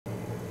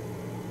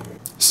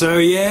So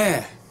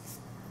yeah,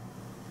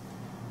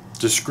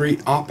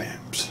 discrete op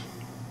amps.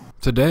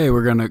 Today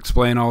we're going to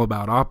explain all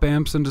about op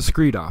amps and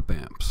discrete op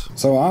amps.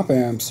 So op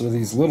amps are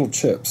these little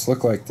chips,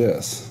 look like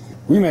this.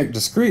 We make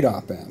discrete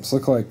op amps,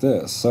 look like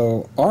this.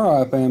 So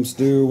our op amps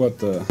do what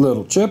the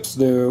little chips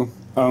do,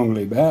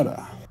 only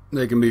better.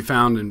 They can be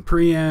found in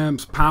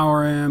preamps,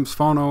 power amps,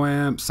 phono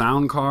amps,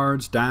 sound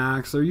cards,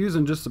 DACs. They're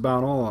using just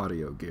about all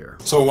audio gear.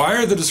 So why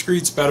are the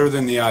discretes better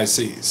than the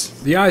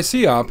ICs? The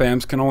IC op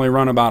amps can only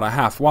run about a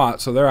half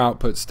watt, so their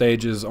output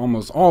stages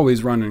almost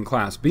always run in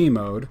Class B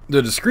mode.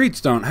 The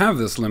discretes don't have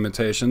this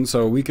limitation,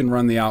 so we can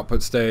run the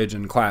output stage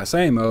in Class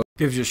A mode.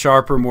 Gives you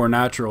sharper, more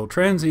natural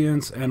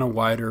transients and a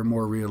wider,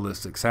 more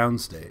realistic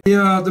sound stage.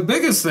 Yeah, the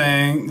biggest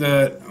thing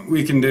that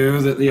we can do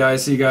that the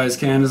IC guys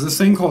can is this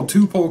thing called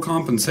two-pole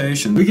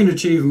compensation. We can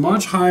achieve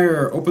much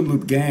higher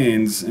open-loop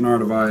gains in our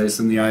device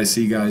than the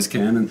IC guys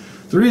can, and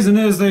the reason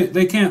is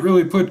they can't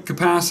really put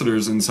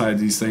capacitors inside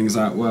these things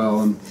that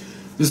well. And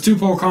this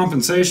two-pole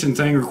compensation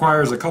thing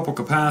requires a couple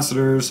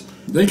capacitors.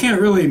 They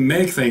can't really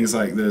make things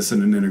like this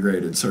in an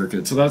integrated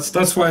circuit, so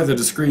that's why the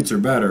discretes are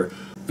better.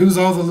 It was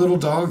all the little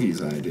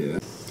doggies' idea.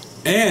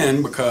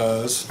 And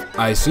because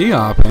IC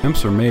op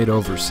amps are made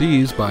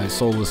overseas by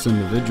soulless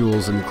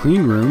individuals in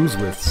clean rooms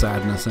with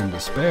sadness and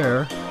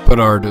despair, but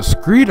our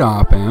discrete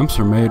op amps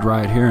are made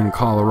right here in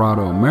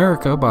Colorado,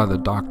 America by the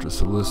Dr.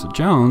 Celissa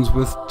Jones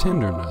with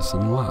tenderness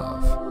and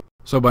love.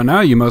 So by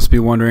now you must be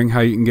wondering how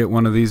you can get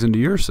one of these into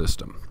your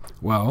system.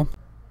 Well,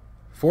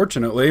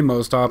 fortunately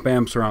most op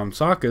amps are on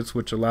sockets,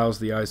 which allows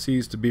the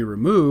ICs to be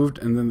removed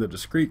and then the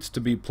discretes to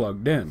be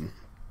plugged in.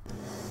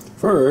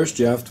 first,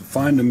 you have to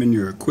find them in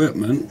your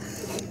equipment.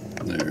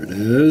 There it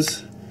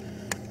is.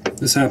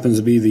 This happens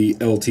to be the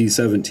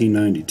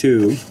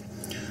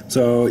LT1792.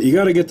 So you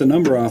got to get the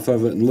number off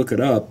of it and look it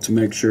up to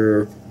make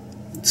sure,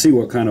 see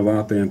what kind of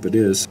op amp it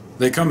is.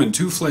 They come in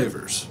two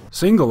flavors.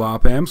 Single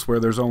op amps where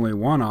there's only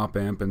one op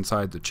amp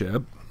inside the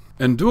chip,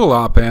 and dual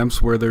op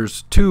amps where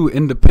there's two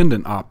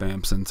independent op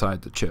amps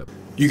inside the chip.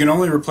 You can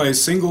only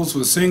replace singles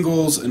with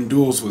singles and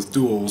duals with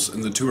duals,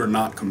 and the two are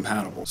not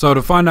compatible. So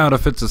to find out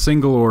if it's a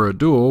single or a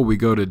dual, we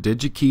go to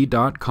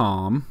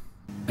digikey.com.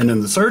 And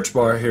in the search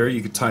bar here,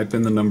 you can type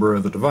in the number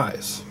of the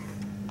device.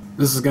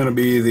 This is going to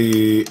be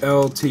the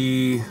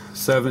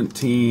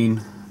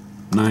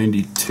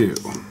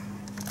LT1792.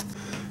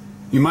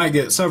 You might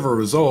get several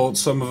results.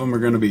 Some of them are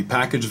going to be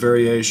package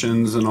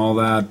variations and all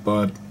that,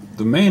 but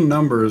the main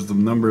number is the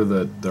number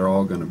that they're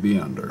all going to be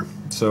under.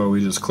 So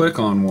we just click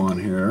on one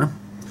here.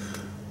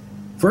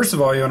 First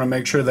of all, you want to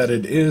make sure that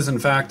it is in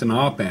fact an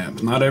op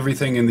amp. Not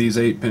everything in these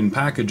 8-pin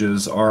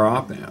packages are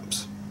op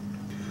amps.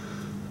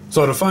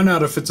 So to find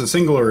out if it's a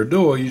single or a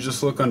dual, you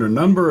just look under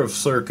number of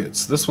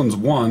circuits. This one's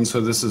 1, so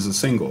this is a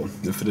single.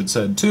 If it had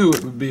said 2,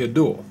 it would be a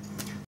dual.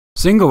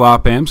 Single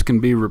op amps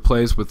can be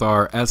replaced with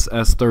our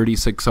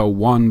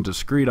SS3601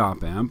 discrete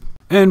op amp,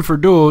 and for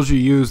duals you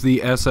use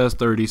the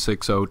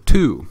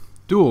SS3602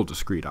 dual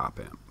discrete op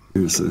amp.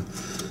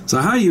 So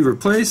how you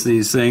replace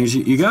these things,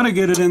 you got to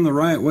get it in the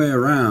right way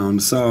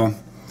around. So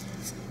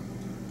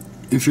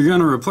if you're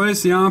going to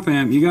replace the op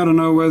amp, you got to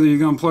know whether you're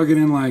going to plug it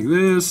in like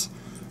this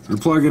or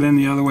plug it in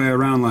the other way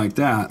around like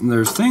that. And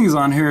there's things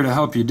on here to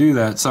help you do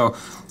that. So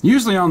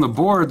usually on the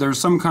board there's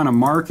some kind of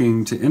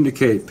marking to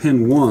indicate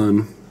pin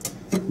 1.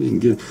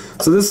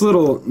 So this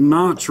little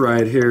notch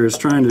right here is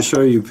trying to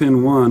show you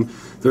pin 1.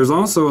 There's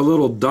also a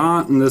little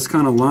dot and this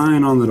kind of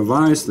line on the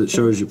device that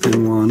shows you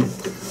pin 1.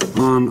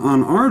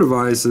 On our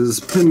devices,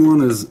 pin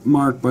 1 is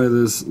marked by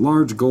this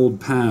large gold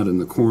pad in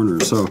the corner.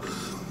 So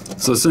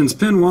since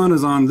pin 1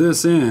 is on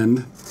this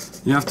end,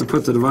 you have to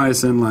put the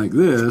device in like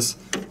this.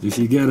 If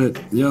you get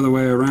it the other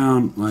way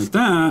around like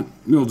that,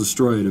 you'll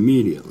destroy it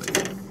immediately.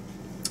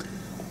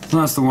 So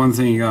that's the one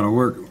thing you got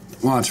to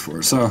watch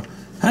for. So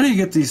how do you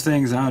get these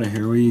things out of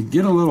here? Well, you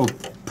get a little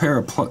pair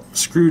of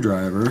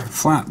screwdriver,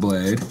 flat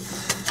blade,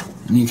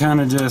 and you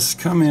kind of just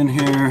come in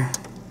here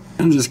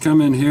and just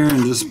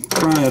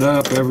pry it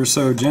up ever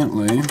so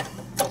gently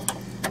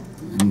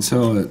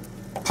until it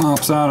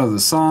pops out of the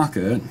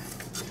socket.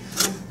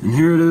 And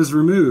here it is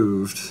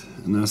removed,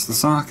 and that's the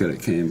socket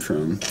it came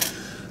from.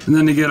 And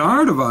then to get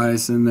our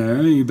device in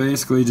there, you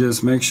basically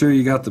just make sure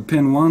you got the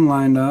pin 1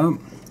 lined up,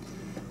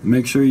 and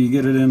make sure you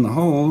get it in the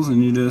holes,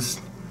 and you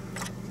just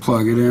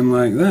plug it in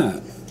like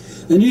that.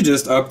 And you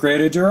just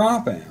upgraded your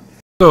op amp.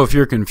 So if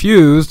you're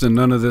confused and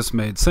none of this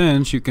made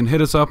sense, you can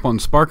hit us up on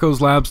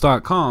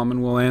sparkoslabs.com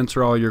and we'll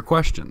answer all your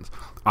questions.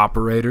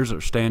 Operators are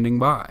standing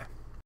by.